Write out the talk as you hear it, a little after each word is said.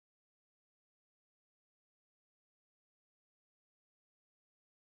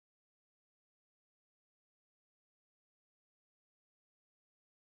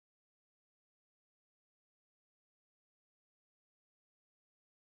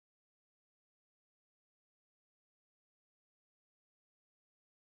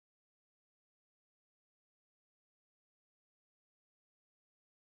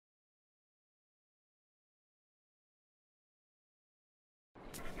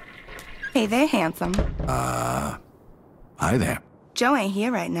Hey there, handsome. Hi there. Joe ain't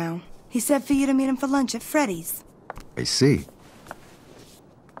here right now. He said for you to meet him for lunch at Freddy's. I see.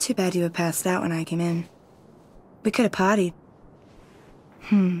 Too bad you were passed out when I came in. We could have partied.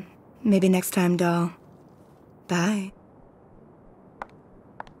 Maybe next time, doll. Bye.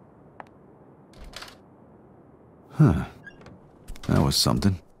 Huh. That was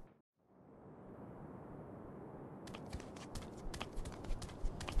something.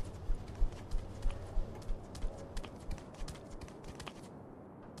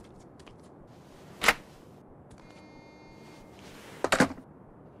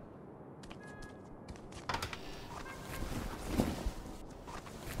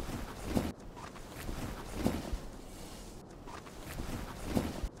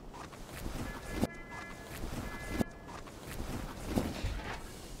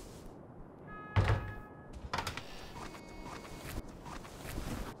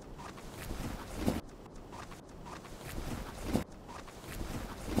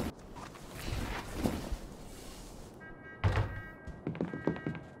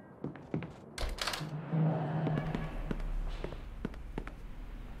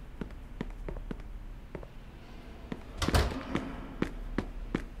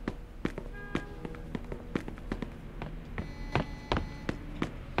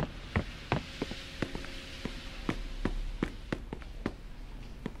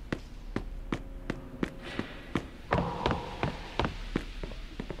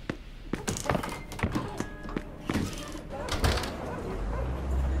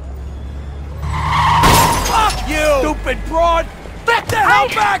 Stupid broad! Get the hell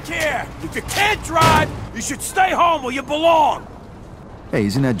back here! If you can't drive, you should stay home where you belong! Hey,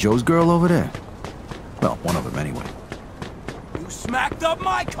 isn't that Joe's girl over there? Well, one of them anyway. You smacked up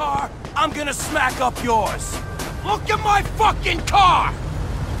my car, I'm gonna smack up yours! Look at my fucking car!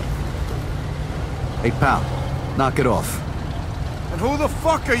 Hey, pal, knock it off. And who the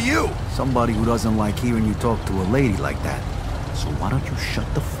fuck are you? Somebody who doesn't like hearing you talk to a lady like that. So why don't you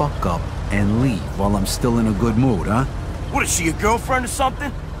shut the fuck up and leave while I'm still in a good mood, huh? What, is she your girlfriend or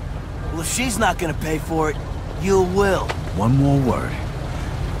something? Well, if she's not gonna pay for it, you will. One more word,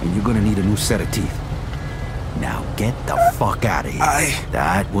 and you're gonna need a new set of teeth. Now get the fuck out of here.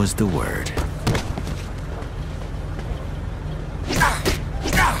 That was the word.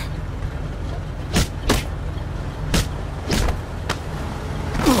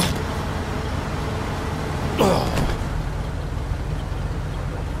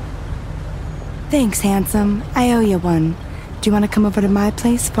 Thanks, handsome. I owe you one. Do you want to come over to my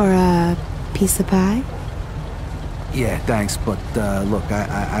place for a piece of pie? Yeah, thanks, but look,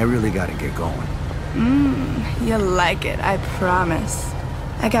 I really gotta get going. You'll like it, I promise.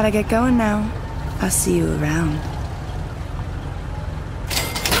 I gotta get going now. I'll see you around.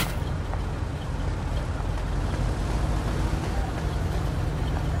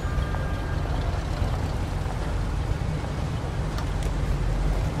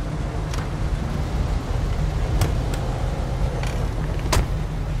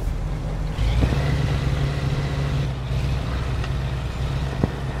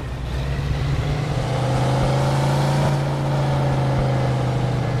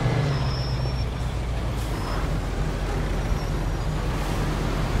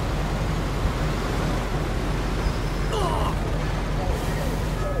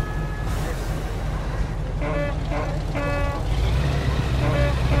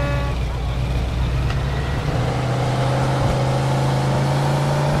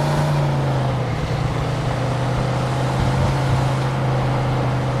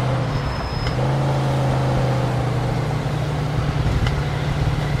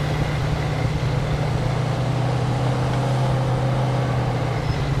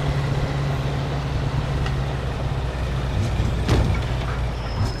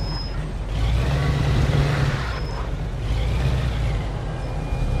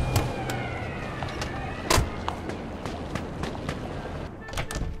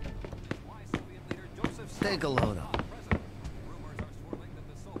 Take a load off.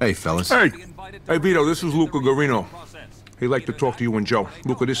 Hey, fellas. Hey! Hey, Vito, this is Luca Garino. He'd like to talk to you and Joe.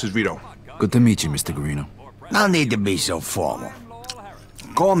 Luca, this is Vito. Good to meet you, Mr. Garino. No need to be so formal.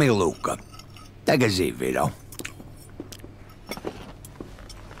 Call me Luca. Take a seat, Vito.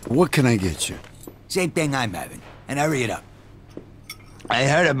 What can I get you? Same thing I'm having, and hurry it up. I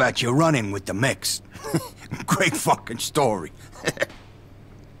heard about you running with the mix. Great fucking story.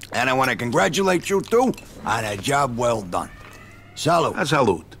 And I want to congratulate you, too, on a job well done. Salute.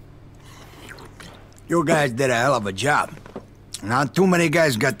 Salute. You guys did a hell of a job. Not too many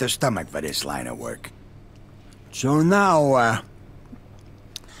guys got the stomach for this line of work. So now,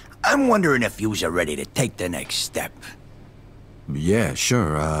 I'm wondering if yous are ready to take the next step. Yeah,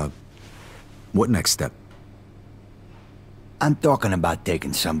 sure. What next step? I'm talking about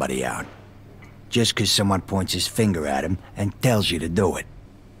taking somebody out. Just 'cause someone points his finger at him and tells you to do it.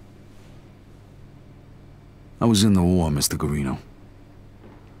 I was in the war, Mr. Garino.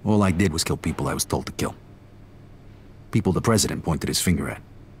 All I did was kill people I was told to kill. People the president pointed his finger at.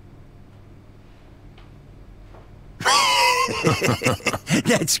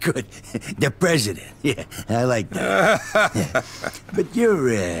 That's good. The president. Yeah, I like that. Yeah. But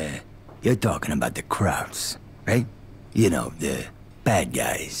you're talking about the crowds, right? You know, the bad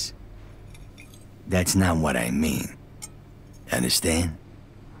guys. That's not what I mean. Understand?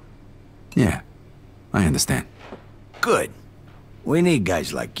 Yeah, I understand. Good. We need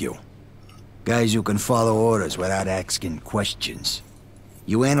guys like you. Guys who can follow orders without asking questions.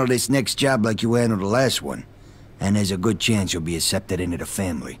 You handle this next job like you handled the last one, and there's a good chance you'll be accepted into the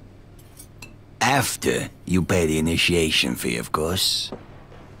family. After you pay the initiation fee, of course.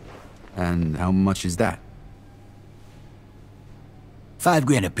 And how much is that? $5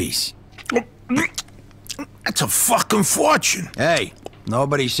 grand apiece. That's a fucking fortune. Hey,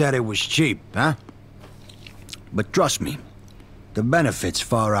 nobody said it was cheap, huh? But trust me, the benefits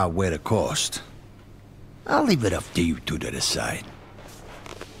far outweigh the cost. I'll leave it up to you two to decide.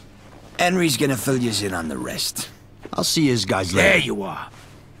 Henry's gonna fill you in on the rest. I'll see you guys later. There you are.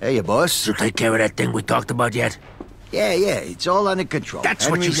 Hey, boss. You take care of that thing we talked about yet? Yeah, it's all under control. That's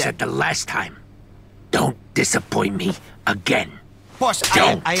what you said the last time. Don't disappoint me again. Boss,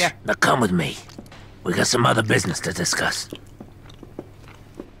 Don't. Now come with me. We got some other business to discuss.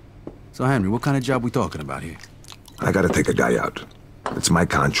 So, Henry, what kind of job we talking about here? I gotta take a guy out. It's my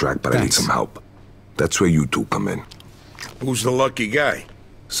contract, but I need Thanks. some help. That's where you two come in. Who's the lucky guy?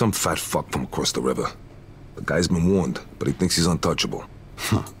 Some fat fuck from across the river. The guy's been warned, but he thinks he's untouchable.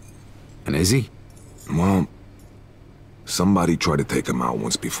 And is he? Well, somebody tried to take him out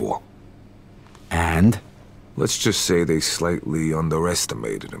once before. And? Let's just say they slightly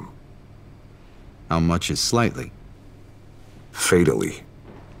underestimated him. How much is slightly? Fatally.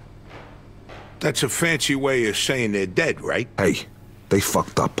 That's a fancy way of saying they're dead, right? Hey, they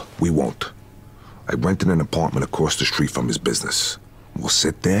fucked up. We won't. I rented an apartment across the street from his business. We'll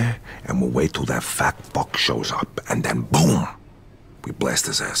sit there, and we'll wait till that fat fuck shows up, and then boom! We blast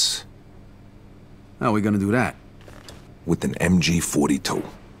his ass. How are we gonna do that? With an MG-42.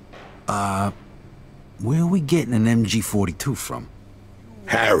 Where are we getting an MG-42 from?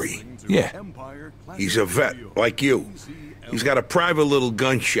 Harry. Yeah. He's a vet, like you. He's got a private little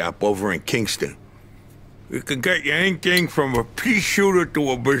gun shop over in Kingston. You can get your anything from a pea shooter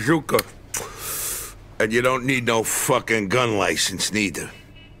to a bazooka. And you don't need no fucking gun license, neither.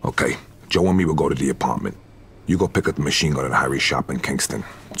 Okay, Joe and me will go to the apartment. You go pick up the machine gun at Harry's shop in Kingston.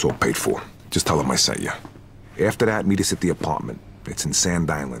 It's all paid for. Just tell him I sent you. After that, meet us at the apartment. It's in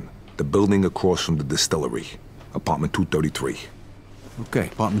Sand Island. The building across from the distillery. Apartment 233. Okay,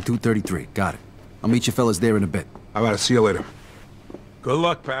 apartment 233. Got it. I'll meet you fellas there in a bit. All right, see you later. Good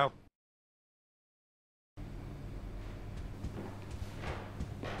luck, pal.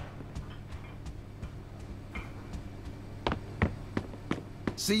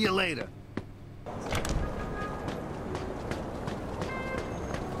 See you later.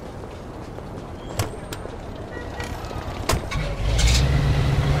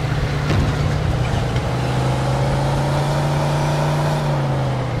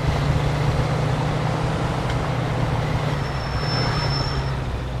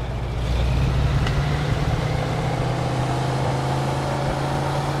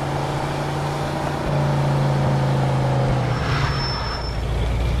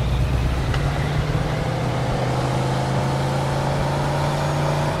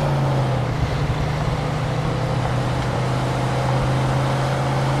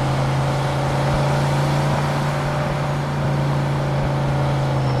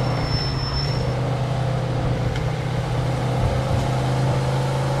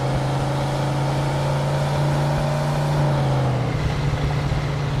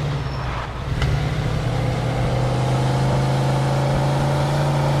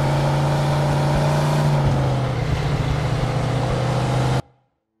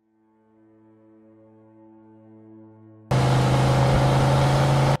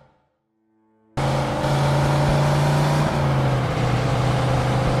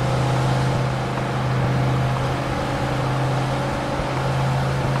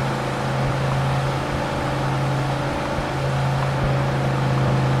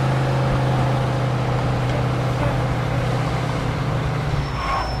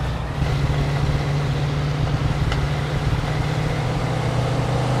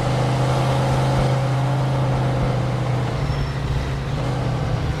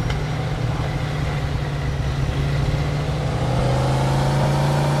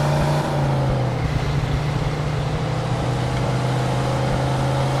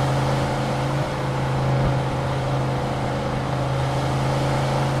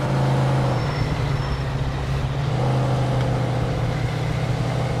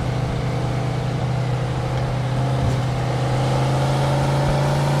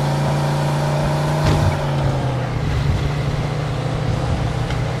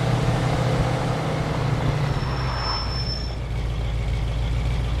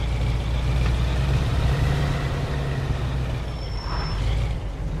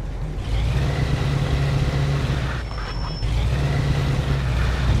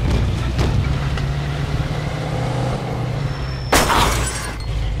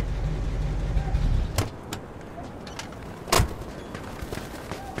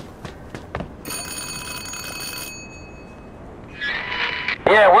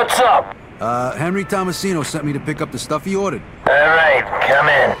 Yeah, what's up? Henry Tomasino sent me to pick up the stuff he ordered. All right, come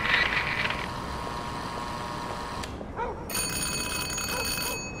in.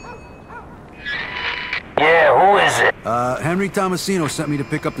 Yeah, who is it? Henry Tomasino sent me to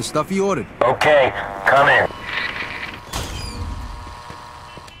pick up the stuff he ordered. Okay, come in.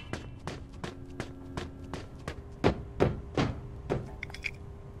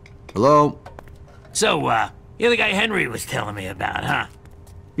 Hello? So, you're the guy Henry was telling me about, huh?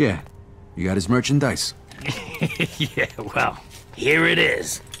 Yeah. You got his merchandise? Yeah, well, here it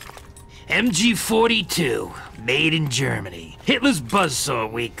is. MG42, made in Germany. Hitler's buzzsaw,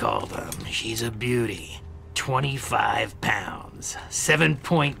 we called her. She's a beauty. 25 pounds,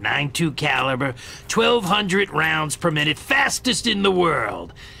 7.92 caliber, 1,200 rounds per minute, fastest in the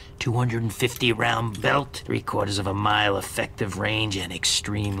world. 250 round belt, 3/4 of a mile effective range, and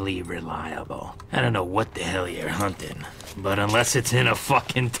extremely reliable. I don't know what the hell you're hunting, but unless it's in a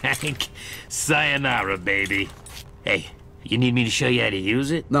fucking tank, sayonara, baby. Hey, you need me to show you how to use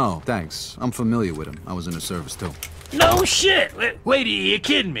it? No, thanks. I'm familiar with him. I was in the service, too. No shit! Wait, you're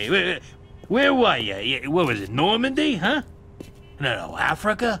kidding me. Where were you? What was it, Normandy, huh? No,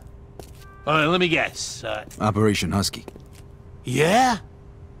 Africa? Let me guess. Operation Husky. Yeah?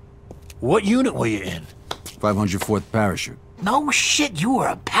 What unit were you in? 504th Parachute. No shit, you were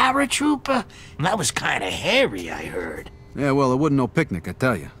a paratrooper? That was kinda hairy, I heard. Yeah, well, it wasn't no picnic, I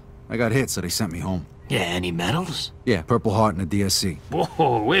tell you. I got hit, so they sent me home. Yeah, any medals? Yeah, Purple Heart and a DSC.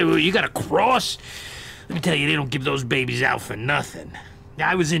 Whoa, wait, you got a cross? Let me tell you, they don't give those babies out for nothing.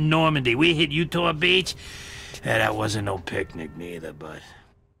 I was in Normandy. We hit Utah Beach. That wasn't no picnic neither, but...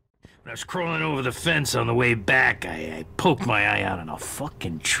 When I was crawling over the fence on the way back, I poked my eye out on a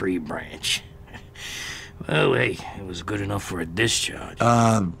fucking tree branch. Well, hey, it was good enough for a discharge.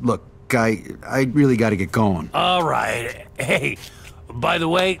 Look, guy, I really gotta get going. All right. Hey, by the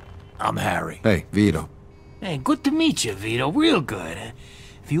way, I'm Harry. Hey, Vito. Hey, good to meet you, Vito. Real good.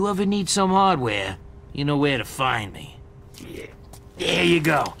 If you ever need some hardware, you know where to find me. Yeah. There you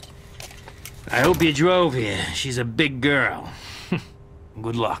go. I hope you drove here. She's a big girl.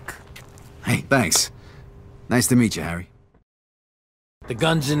 Good luck. Hey, thanks. Nice to meet you, Harry. The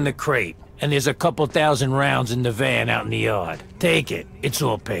gun's in the crate, and there's a couple thousand rounds in the van out in the yard. Take it. It's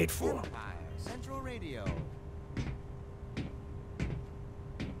all paid for. Central Radio.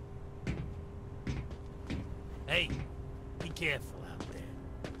 Hey, be careful out there.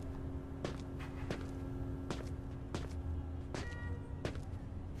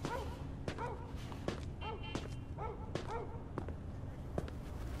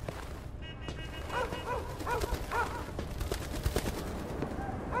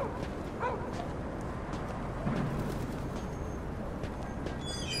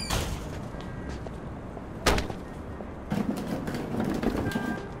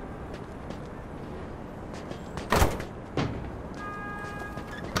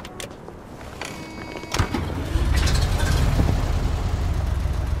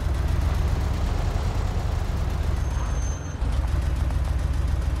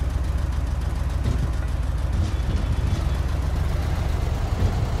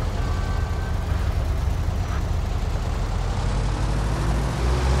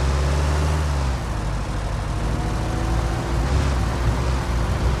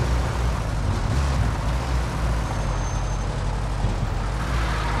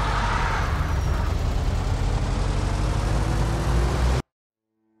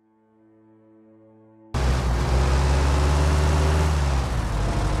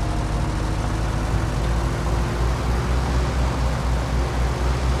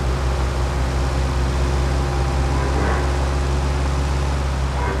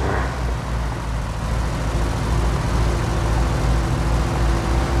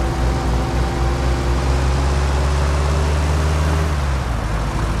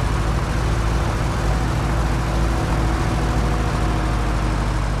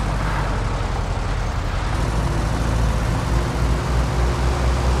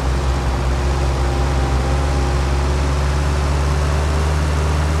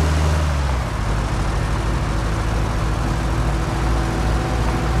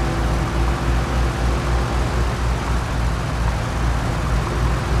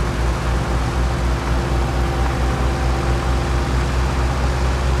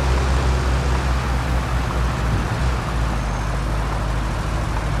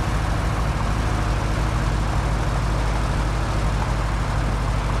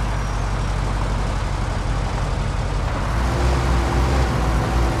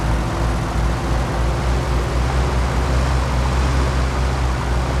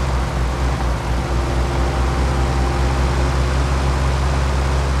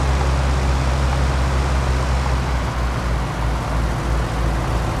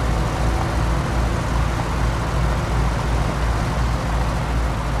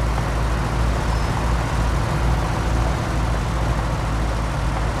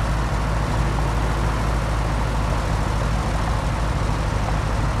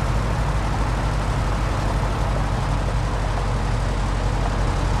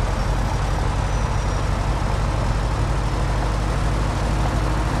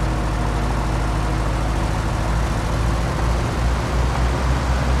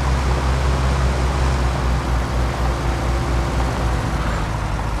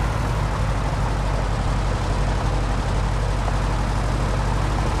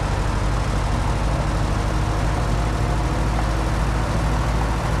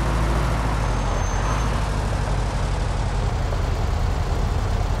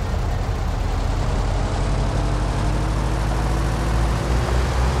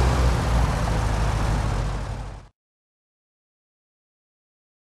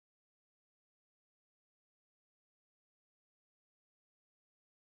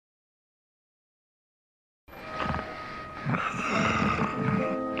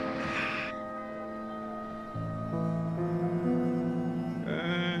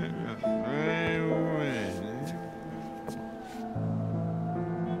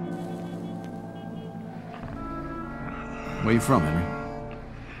 Where you from, Henry?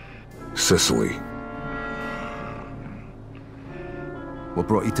 Sicily. What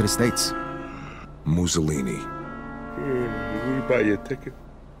brought you to the States? Mussolini. Will you buy your ticket?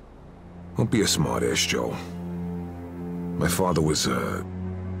 Don't be a smart-ass, Joe. My father was a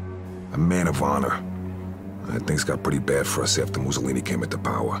man of honor. Things got pretty bad for us after Mussolini came into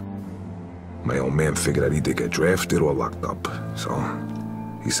power. My old man figured I'd either get drafted or locked up, so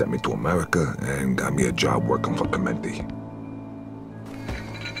he sent me to America and got me a job working for Clementi.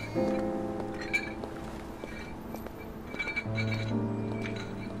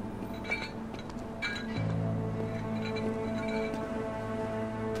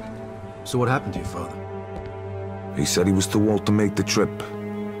 So what happened to your father? He said he was too old to make the trip.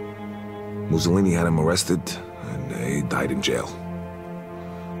 Mussolini had him arrested, and he died in jail.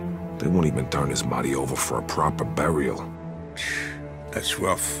 They won't even turn his body over for a proper burial. That's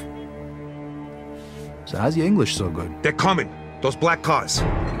rough. So how's your English so good? They're coming! Those black cars!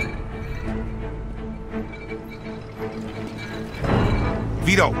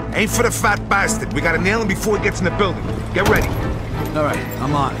 Vito, aim for the fat bastard. We gotta nail him before he gets in the building. Get ready. All right,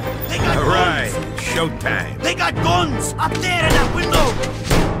 I'm on it. They got All right, guns. showtime. They got guns up there in that window.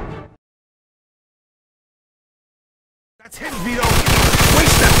 That's him, Vito!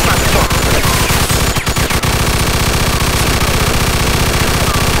 Waste that fat fuck!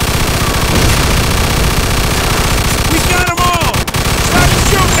 We got them all. Stop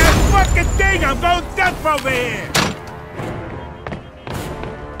shooting that fucking thing. I'm going deaf over here.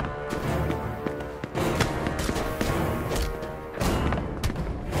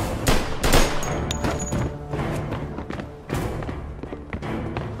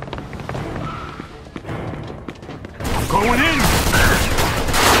 Going in!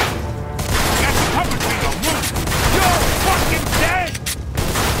 Got you covered, Vito. Move! You're fucking dead!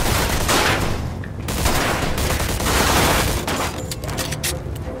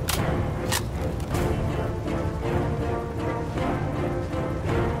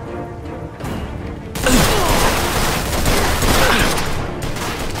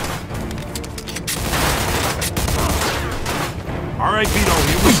 All right, Vito,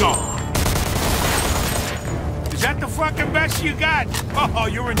 here we go. Is that the fucking best you got? Oh,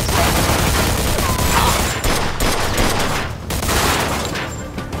 you're in trouble.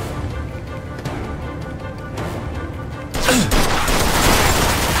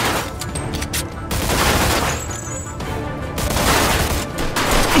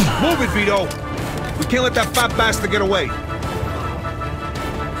 Move it, Vito! We can't let that fat bastard get away.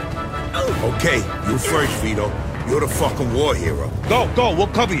 Okay, you first, Vito. You're the fucking war hero. Go, we'll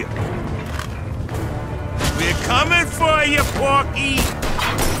cover you. We're coming for you, Porky!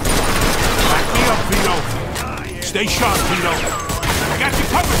 Back me up, Vito. Stay sharp, Vito. I got you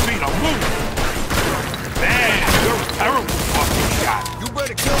covered, Vito. Move! Man, you're a terrible fucking shot. You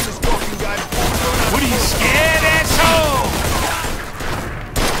better kill this fucking guy. What are you scared, asshole?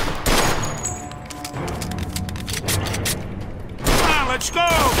 Come on, let's go!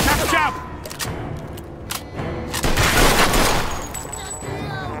 Chop, chop!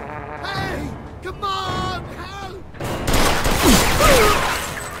 Hey, come on, help!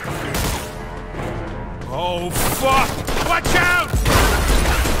 Oh, fuck! Watch out!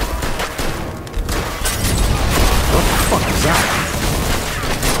 What the fuck is that?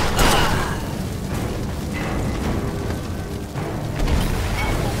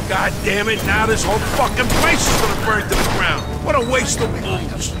 God damn it, now this whole fucking place is gonna burn to the ground. What a waste of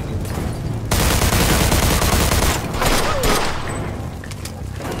booze.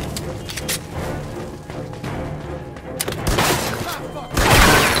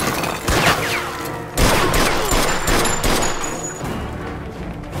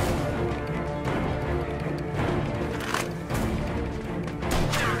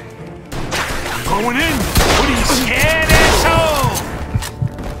 Going in? What are you scared, asshole?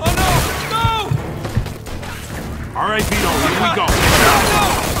 Oh no! All right, Vito, here we go.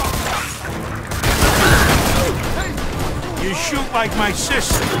 You shoot like my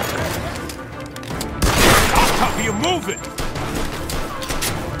sister. I'll cover you, move it.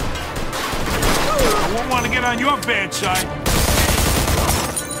 I won't want to get on your bad side.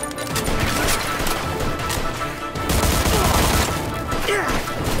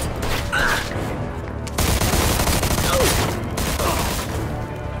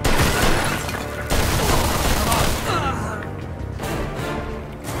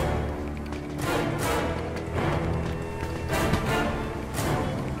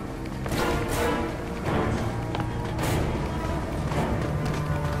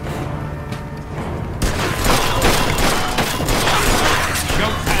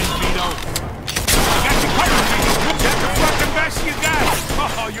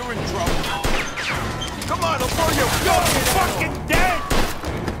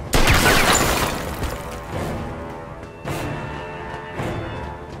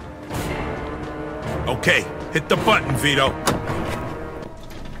 Okay, hit the button, Vito.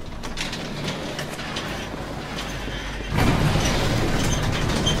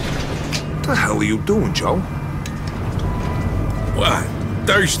 What the hell are you doing, Joe? What?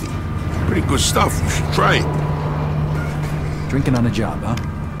 Thirsty. Pretty good stuff. You should try it. Drinking on the job, huh?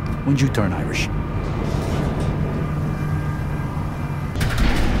 When'd you turn Irish?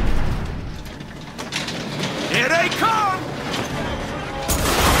 Here they come!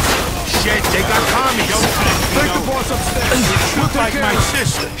 Shit, they got commies. Take the boss upstairs. Shoot like my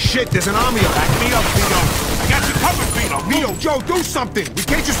sister. Shit, there's an army up. Back me up, Vito. I got you covered, Vito. Vito, Joe, do something. We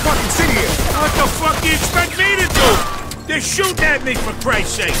can't just fucking sit here. What the fuck do you expect me to do? They're shooting at me, for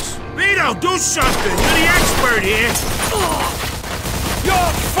Christ's sakes. Vito, do something. You're the expert here.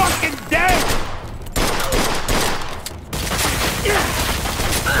 You're fucking dead!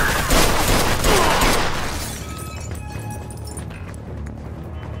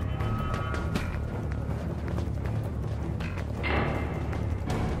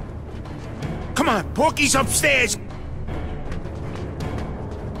 Come on, Porky's upstairs.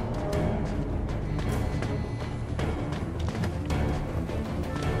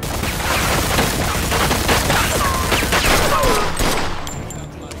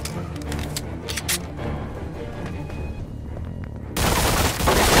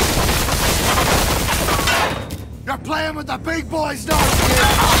 You're playing with the big boys now, kid.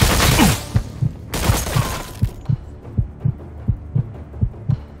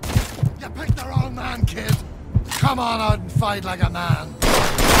 You picked the wrong man, kid. Come on out and fight like a man.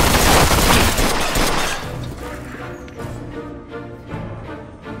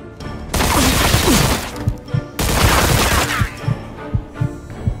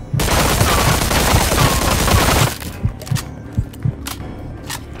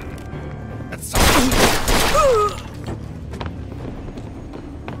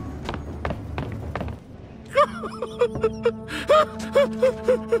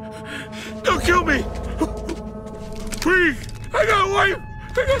 Don't kill me! Please! I got a wife!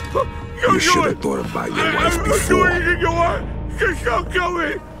 You should have thought about your wife I'll do before. anything you want! Just don't kill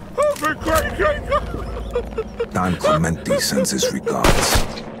me! Oh, for Christ's sake! Don Clemente sends his regards.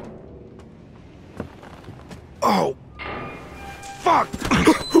 Oh! Fuck!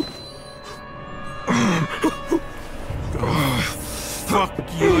 Fuck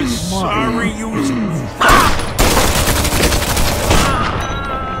you! Sorry, you...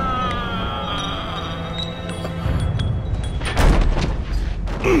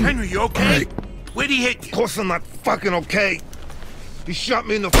 Henry, you okay? Where'd he hit you? Of course I'm not fucking okay. He shot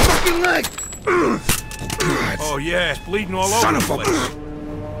me in the fucking leg. Oh, yeah, it's bleeding all Son over of the a...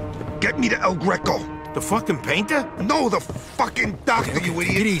 place. Get me to El Greco. The fucking painter? No, the fucking doctor, you Take it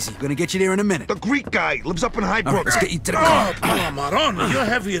idiot. easy. Gonna get you there in a minute. The Greek guy lives up in All right, Highbrook. let's get you to the car. Oh, Marona, you're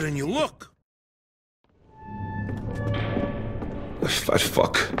heavier than you look. Fat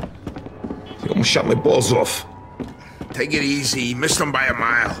fuck. He almost shot my balls off. Take it easy. Missed him by a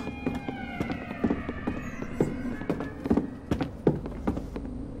mile.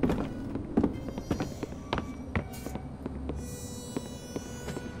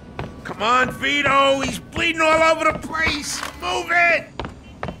 Come on, Vito! He's bleeding all over the place! Move it!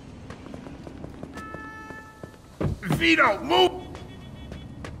 Vito, move!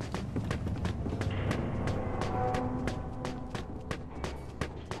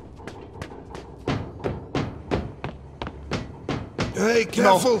 Hey,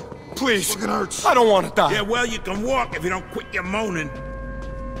 careful. Please. Fucking hurts. I don't want to die. Yeah, well, you can walk if you don't quit your moaning.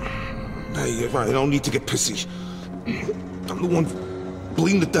 Hey, you're right. I don't need to get pissy. I'm the one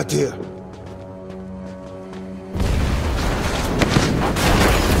bleeding to death here.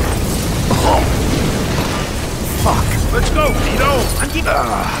 Fuck. Let's go, Vito! I'm keeping...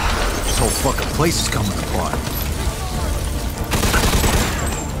 This whole fucking place is coming apart.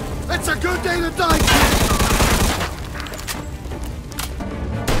 It's a good day to die, kid.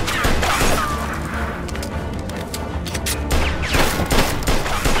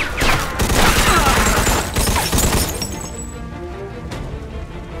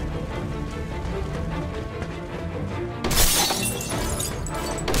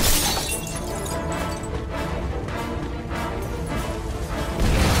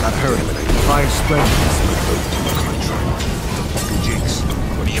 Gotta hurry. Fire spread. Jinx.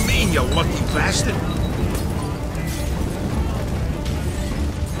 What do you mean, you lucky bastard?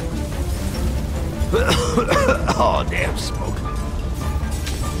 Oh, damn smoke.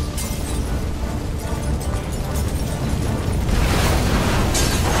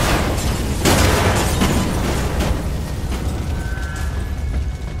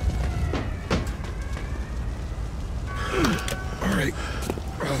 All right.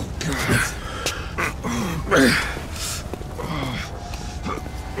 Oh, God.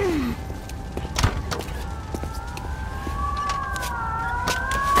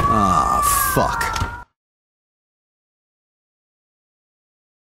 Ah, fuck.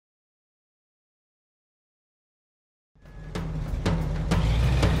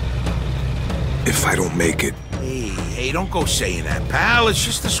 If I don't make it, Hey, don't go saying that, pal. It's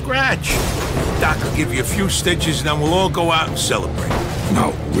just a scratch. Doc will give you a few stitches, and then we'll all go out and celebrate.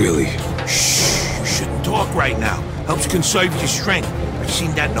 no, really. Shh, you shouldn't talk right now. Helps conserve your strength. I've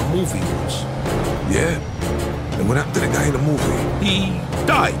seen that in a movie once. Yeah? And what happened to the guy in the movie? He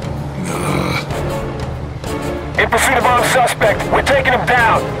died. In pursuit of armed suspect. We're taking him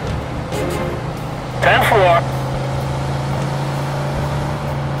down. 10-4.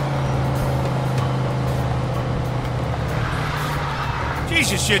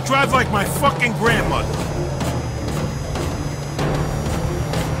 Jesus, you drive like my fucking grandmother.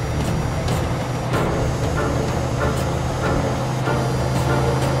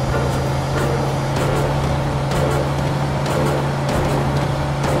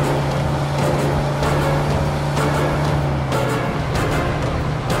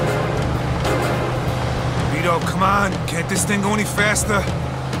 Vito, come on. Can't this thing go any faster?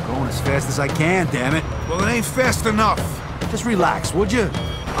 Going as fast as I can, damn it. Well, it ain't fast enough. Just relax, would you?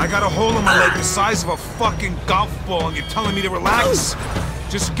 I got a hole in my leg the size of a fucking golf ball, and you're telling me to relax?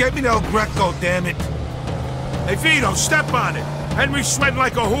 Just get me to El Greco, damn it. Hey, Vito, step on it. Henry's sweating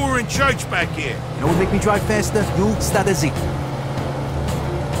like a whore in church back here. You know what would make me drive faster? You start a Z.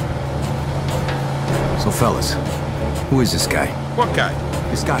 So, fellas, who is this guy? What guy?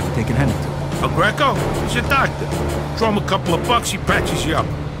 This guy we're taking Henry to. El Greco? He's a doctor. Throw him a couple of bucks, he patches you up.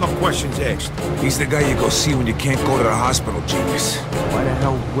 No questions asked. He's the guy you go see when you can't go to the hospital, genius. Why the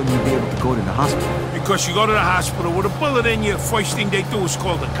hell wouldn't you be able to go to the hospital? Because you go to the hospital with a bullet in you, first thing they do is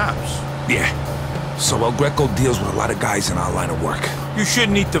call the cops. Yeah. So El Greco deals with a lot of guys in our line of work. You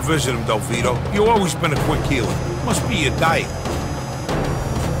shouldn't need to visit him, though, Vito. You've always been a quick healer. Must be your diet.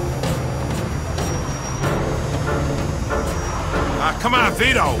 Come on,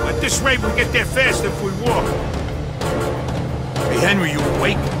 Vito. At this rate, we get there fast if we walk. Hey, Henry, you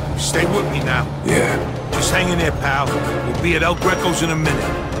awake? Stay with me now. Yeah. Just hang in there, pal. We'll be at El Greco's in a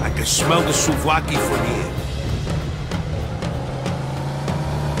minute. I can smell the souvlaki from here.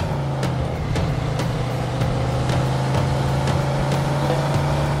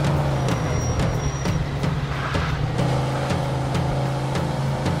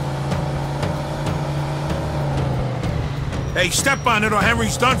 Hey, step on it or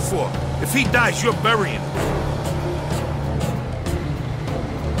Henry's done for. If he dies, you're burying him.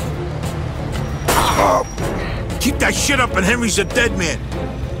 Keep that shit up and Henry's a dead man.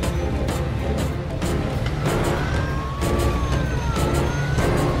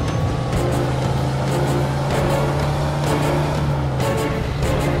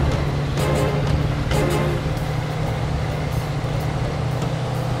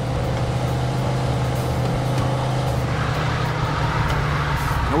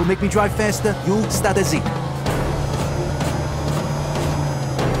 You know what would make me drive faster? You start a Z.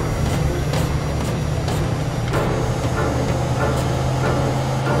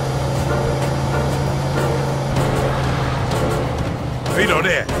 Vito,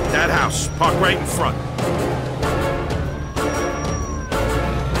 there. That house. Park right in front.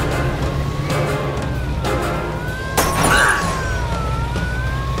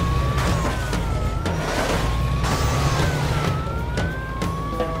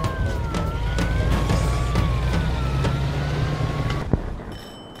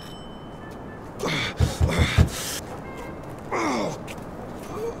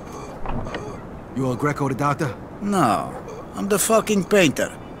 You El Greco the doctor? No, I'm the fucking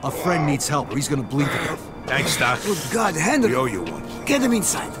painter. A friend needs help or he's gonna bleed to death. Thanks, Doc. Good God, Henry. We owe you one. Get him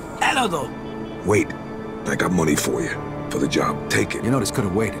inside. Hello, though. Wait. I got money for you. For the job. Take it. You know this could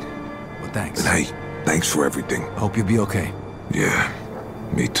have waited. But thanks. And hey, thanks for everything. I hope you'll be okay. Yeah,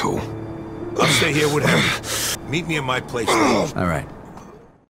 me too. I'll stay here with Henry. Meet me in my place later. All right.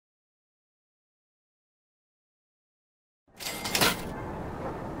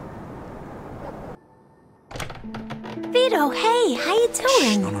 Vito, hey, how you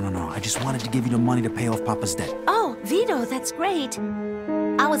doing? No. I just wanted to give you the money to pay off Papa's debt. Oh, Vito, that's great.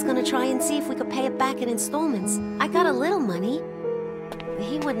 I was gonna try and see if we could pay it back in installments. I got a little money.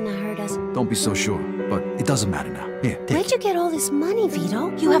 He wouldn't have hurt us. Don't be so sure, but it doesn't matter now. Here, take Where'd you get all this money,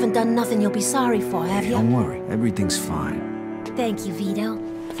 Vito? You haven't done nothing you'll be sorry for, have you? Don't worry, everything's fine. Thank you, Vito.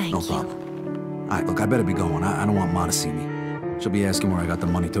 Thank No you. problem. All right, look, I better be going. I don't want Ma to see me. She'll be asking where I got the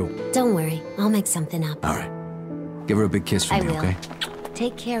money, too. Don't worry, I'll make something up. All right. Give her a big kiss for I me, will. okay?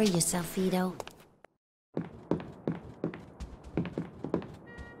 Take care of yourself, Vito.